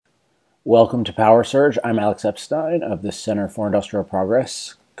Welcome to Power Surge. I'm Alex Epstein of the Center for Industrial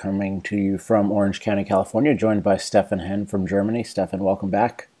Progress, coming to you from Orange County, California, joined by Stefan Henn from Germany. Stefan, welcome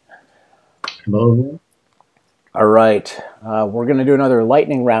back. Hello. All right, we're going to do another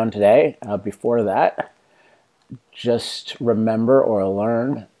lightning round today. Before that, just remember or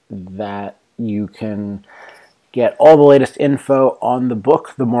learn that you can get all the latest info on the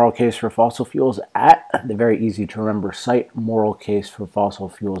book, The Moral Case for Fossil Fuels, at the very easy to remember site,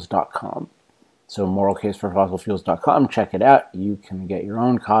 moralcaseforfossilfuels.com. So moralcaseforfossilfuels.com, check it out. You can get your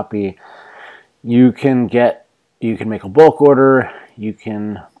own copy. You can make a bulk order. You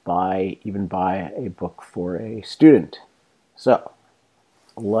can even buy a book for a student. So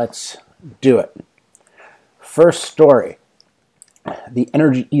let's do it. First story. The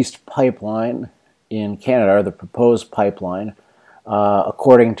Energy East pipeline in Canada, or the proposed pipeline,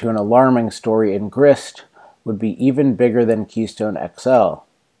 according to an alarming story in Grist, would be even bigger than Keystone XL.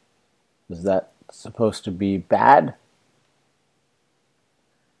 Is that supposed to be bad?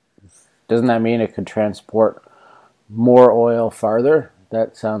 Doesn't that mean it could transport more oil farther?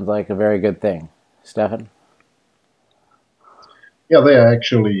 That sounds like a very good thing. Stefan? Yeah, they are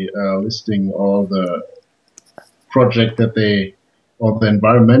actually listing all the project that they, or the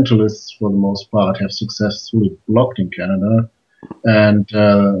environmentalists for the most part, have successfully blocked in Canada, and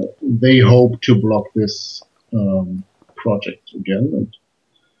they hope to block this project again. And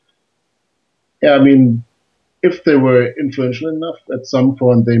yeah, I mean, if they were influential enough, at some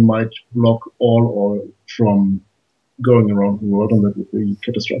point they might block all oil from going around the world, and that would be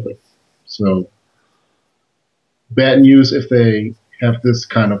catastrophic. So bad news if they have this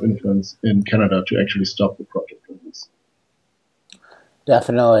kind of influence in Canada to actually stop the project.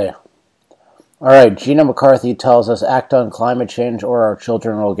 Definitely. All right, Gina McCarthy tells us act on climate change or our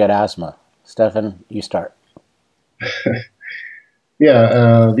children will get asthma. Stefan, you start.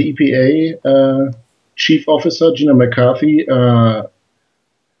 Yeah, the EPA chief officer Gina McCarthy wrote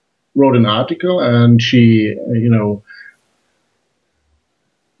an article, and she,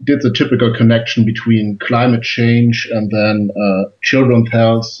 did the typical connection between climate change and then children's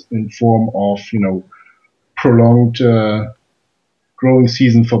health in form of, prolonged growing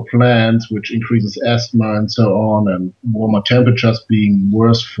season for plants, which increases asthma and so on, and warmer temperatures being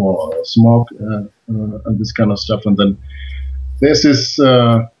worse for smog and this kind of stuff. And then there's this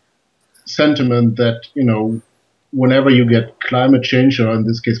sentiment that, whenever you get climate change, or in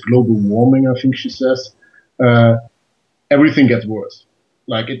this case global warming, I think she says, uh, everything gets worse.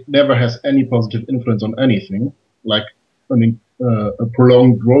 Like it never has any positive influence on anything. Like I mean, a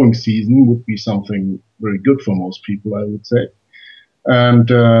prolonged growing season would be something very good for most people, I would say. And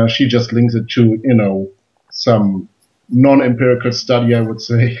she just links it to some non-empirical study, I would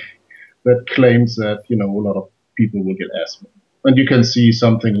say, that claims that a lot of people will get asthma. And you can see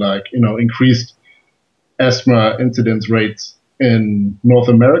something like increased asthma incidence rates in North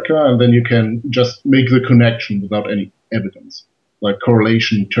America, and then you can just make the connection without any evidence. Like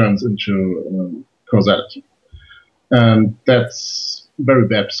correlation turns into causality. And that's very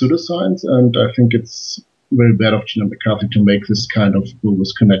bad pseudoscience, and I think it's very bad of Gina McCarthy to make this kind of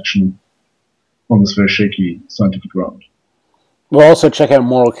bogus connection on this very shaky scientific ground. We'll also check out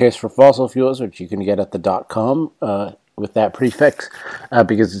Moral Case for Fossil Fuels, which you can get at the .com with that prefix,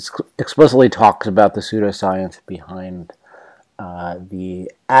 because it explicitly talks about the pseudoscience behind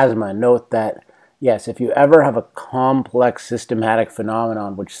the asthma. Note that, yes, if you ever have a complex systematic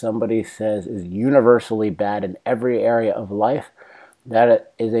phenomenon which somebody says is universally bad in every area of life,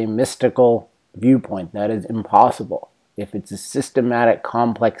 that is a mystical viewpoint. That is impossible. If it's a systematic,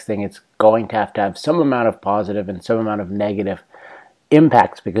 complex thing, it's going to have some amount of positive and some amount of negative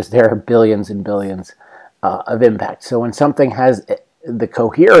impacts because there are billions and billions of impacts. So when something has the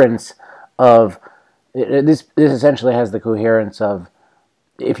coherence of this essentially has the coherence of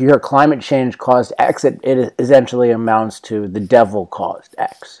if you hear climate change caused X, it essentially amounts to the devil caused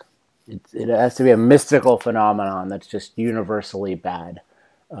X. It has to be a mystical phenomenon that's just universally bad,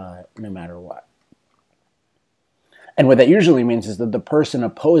 no matter what. And what that usually means is that the person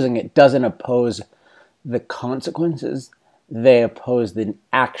opposing it doesn't oppose the consequences, they oppose the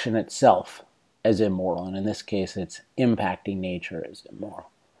action itself as immoral. And in this case, it's impacting nature as immoral.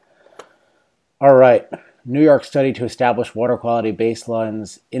 All right. New York study to establish water quality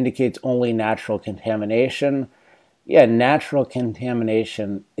baselines indicates only natural contamination. Yeah, natural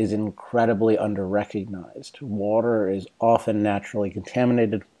contamination is incredibly under-recognized. Water is often naturally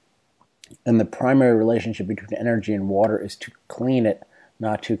contaminated, and the primary relationship between energy and water is to clean it,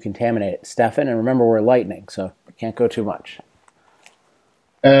 not to contaminate it. Stefan, and remember we're lightning, so we can't go too much.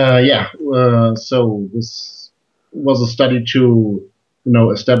 Yeah, so this was a study to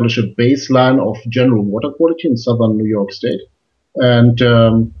establish a baseline of general water quality in southern New York State. And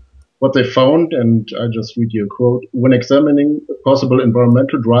what they found, and I just read you a quote, when examining possible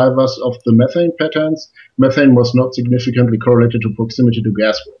environmental drivers of the methane patterns, methane was not significantly correlated to proximity to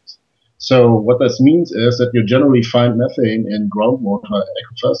gas wells. So what this means is that you generally find methane in groundwater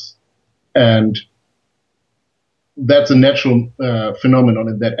aquifers, and that's a natural phenomenon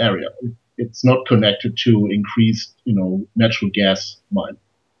in that area. It's not connected to increased, natural gas mine.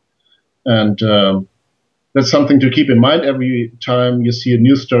 And that's something to keep in mind every time you see a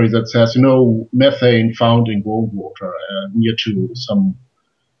news story that says, methane found in groundwater near to some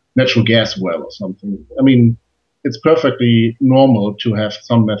natural gas well or something. I mean, it's perfectly normal to have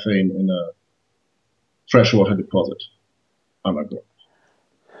some methane in a freshwater deposit underground.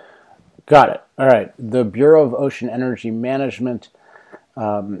 Got it. All right. The Bureau of Ocean Energy Management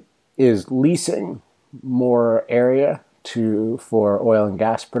is leasing more area for oil and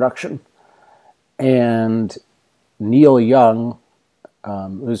gas production. And Neil Young,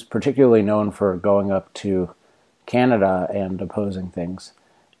 who's particularly known for going up to Canada and opposing things,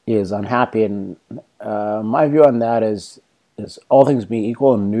 is unhappy. And my view on that is all things being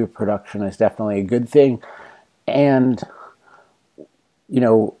equal, new production is definitely a good thing. And,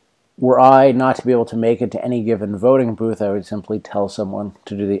 were I not to be able to make it to any given voting booth, I would simply tell someone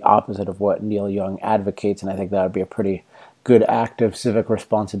to do the opposite of what Neil Young advocates, and I think that would be a pretty good act of civic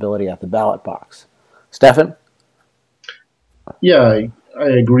responsibility at the ballot box. Stefan? Yeah, I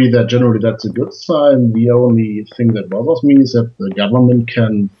agree that generally that's a good sign. The only thing that bothers me is that the government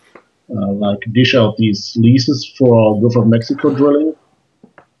can dish out these leases for Gulf of Mexico drilling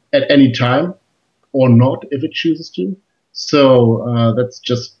at any time or not if it chooses to. So that's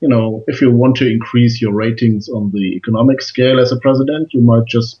just, if you want to increase your ratings on the economic scale as a president, you might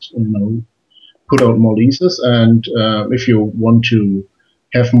just, put out more leases. And if you want to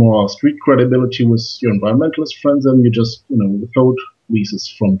have more street credibility with your environmentalist friends, then you just, withhold leases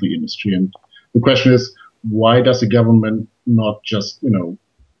from the industry. And the question is, why does the government not just,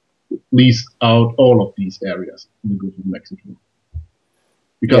 lease out all of these areas in the Gulf of Mexico?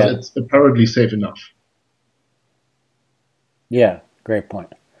 Because it's apparently safe enough. Yeah, great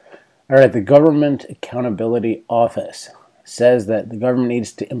point. All right, the Government Accountability Office says that the government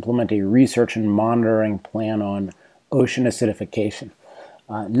needs to implement a research and monitoring plan on ocean acidification.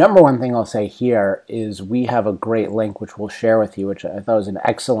 Number one thing I'll say here is we have a great link which we'll share with you, which I thought was an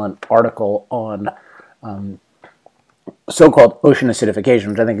excellent article on so-called ocean acidification,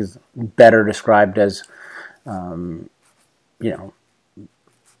 which I think is better described as,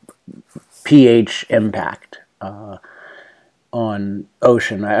 pH impact on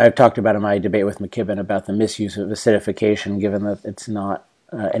ocean. I've talked about in my debate with McKibben about the misuse of acidification, given that it's not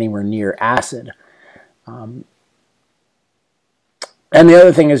anywhere near acid. And the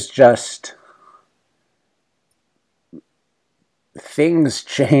other thing is just things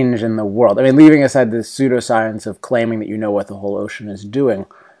change in the world. I mean, leaving aside the pseudoscience of claiming that you know what the whole ocean is doing,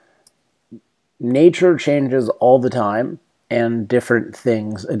 nature changes all the time and different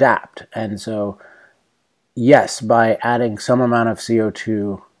things adapt. And so, yes, by adding some amount of CO2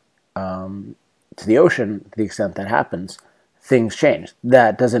 to the ocean, to the extent that happens, things change.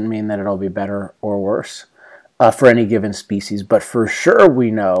 That doesn't mean that it'll be better or worse for any given species, but for sure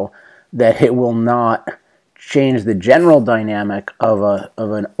we know that it will not change the general dynamic of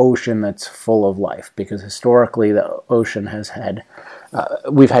an ocean that's full of life, because historically the ocean has had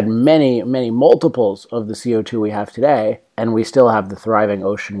we've had many multiples of the CO2 we have today, and we still have the thriving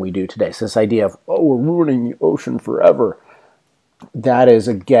ocean we do today. So this idea of we're ruining the ocean forever, that is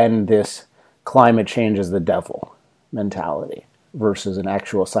again this climate change is the devil mentality versus an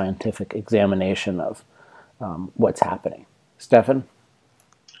actual scientific examination of what's happening. Stefan?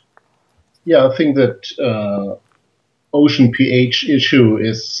 Yeah, I think that ocean pH issue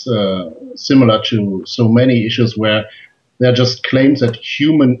is similar to so many issues where there are just claims that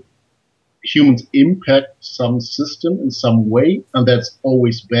humans impact some system in some way, and that's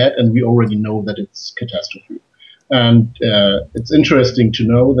always bad, and we already know that it's catastrophe. And it's interesting to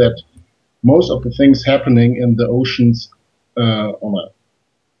know that most of the things happening in the oceans on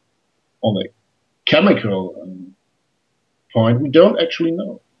a chemical point, we don't actually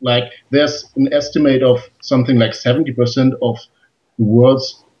know. Like, there's an estimate of something like 70% of the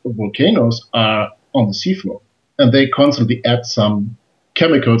world's volcanoes are on the seafloor, and they constantly add some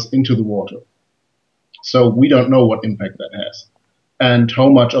chemicals into the water. So we don't know what impact that has, and how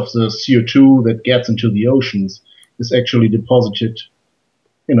much of the CO2 that gets into the oceans is actually deposited,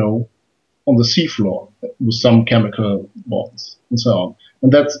 on the seafloor with some chemical bonds and so on.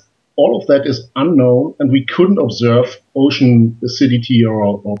 And that's all of that is unknown, and we couldn't observe ocean acidity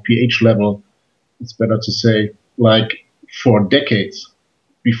or pH level, it's better to say, like for decades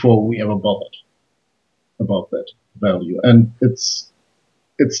before we ever bothered about that value. And it's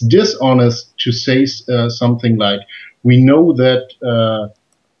dishonest to say something like, we know that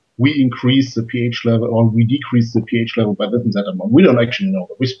we increase the pH level or we decrease the pH level by this and that amount. We don't actually know,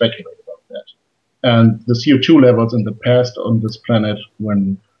 but we speculate about that. And the CO2 levels in the past on this planet,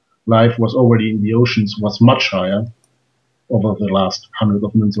 when life was already in the oceans, was much higher over the last hundreds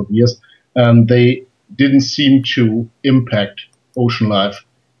of millions of years. And they didn't seem to impact ocean life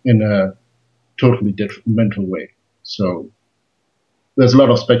in a totally detrimental way. So there's a lot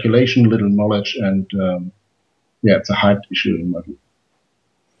of speculation, little knowledge, and it's a hyped issue in my view.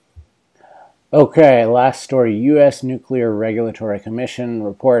 Okay, last story. U.S. Nuclear Regulatory Commission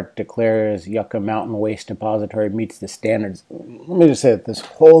report declares Yucca Mountain Waste Depository meets the standards. Let me just say that this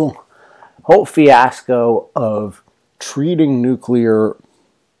whole fiasco of treating nuclear,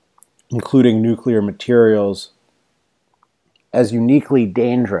 including nuclear materials, as uniquely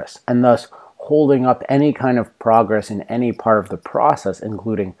dangerous, and thus holding up any kind of progress in any part of the process,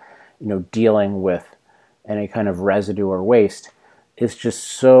 including, dealing with any kind of residue or waste, is just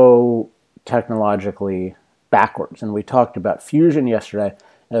so technologically backwards. And we talked about fusion yesterday.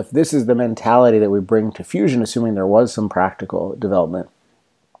 And if this is the mentality that we bring to fusion, assuming there was some practical development,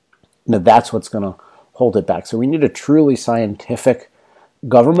 that's what's going to hold it back. So we need a truly scientific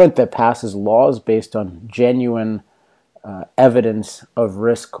government that passes laws based on genuine evidence of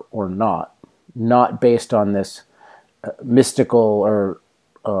risk or not based on this mystical or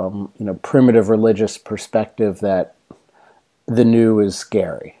primitive religious perspective that the new is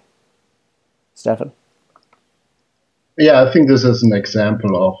scary. Stefan? Yeah, I think this is an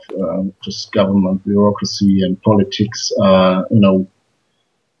example of just government bureaucracy and politics,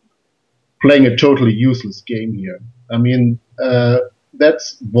 playing a totally useless game here. I mean,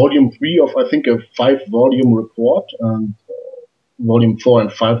 that's volume 3 of, I think, a 5-volume report. And volume 4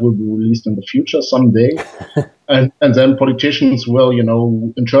 and 5 will be released in the future someday. and then politicians will,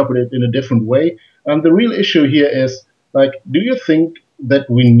 interpret it in a different way. And the real issue here is, do you think that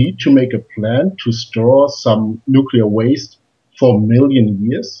we need to make a plan to store some nuclear waste for a million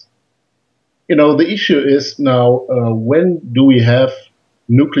years? The issue is now, when do we have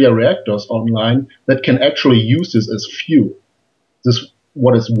nuclear reactors online that can actually use this as fuel? This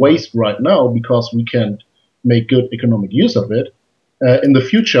what is waste right now, because we can't make good economic use of it, in the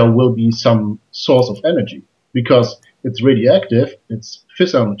future will be some source of energy, because it's radioactive, it's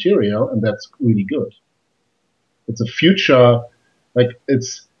fissile material, and that's really good. It's a future.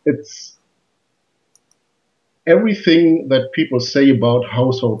 It's everything that people say about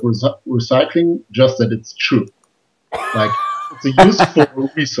household recycling, just that it's true. It's a useful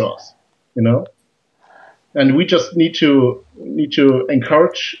resource, and we just need to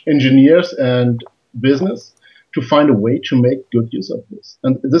encourage engineers and business to find a way to make good use of this.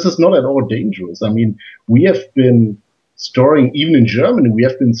 And this is not at all dangerous. I mean, we have been storing, even in Germany, we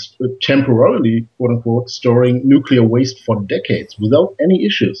have been temporarily, quote unquote, storing nuclear waste for decades without any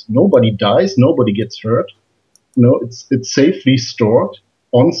issues. Nobody dies, nobody gets hurt. It's safely stored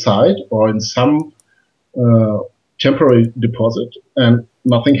on site or in some temporary deposit, and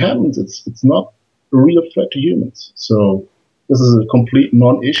nothing happens. It's not a real threat to humans. So this is a complete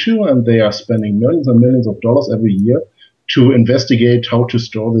non-issue, and they are spending millions and millions of dollars every year to investigate how to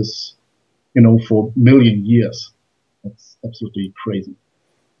store this, for a million years. That's absolutely crazy.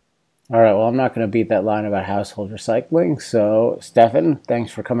 All right, well, I'm not going to beat that line about household recycling. So, Stefan,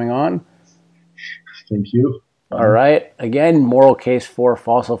 thanks for coming on. Thank you. All right. Again,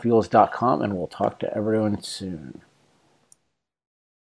 moralcase4fossilfuels.com, and we'll talk to everyone soon.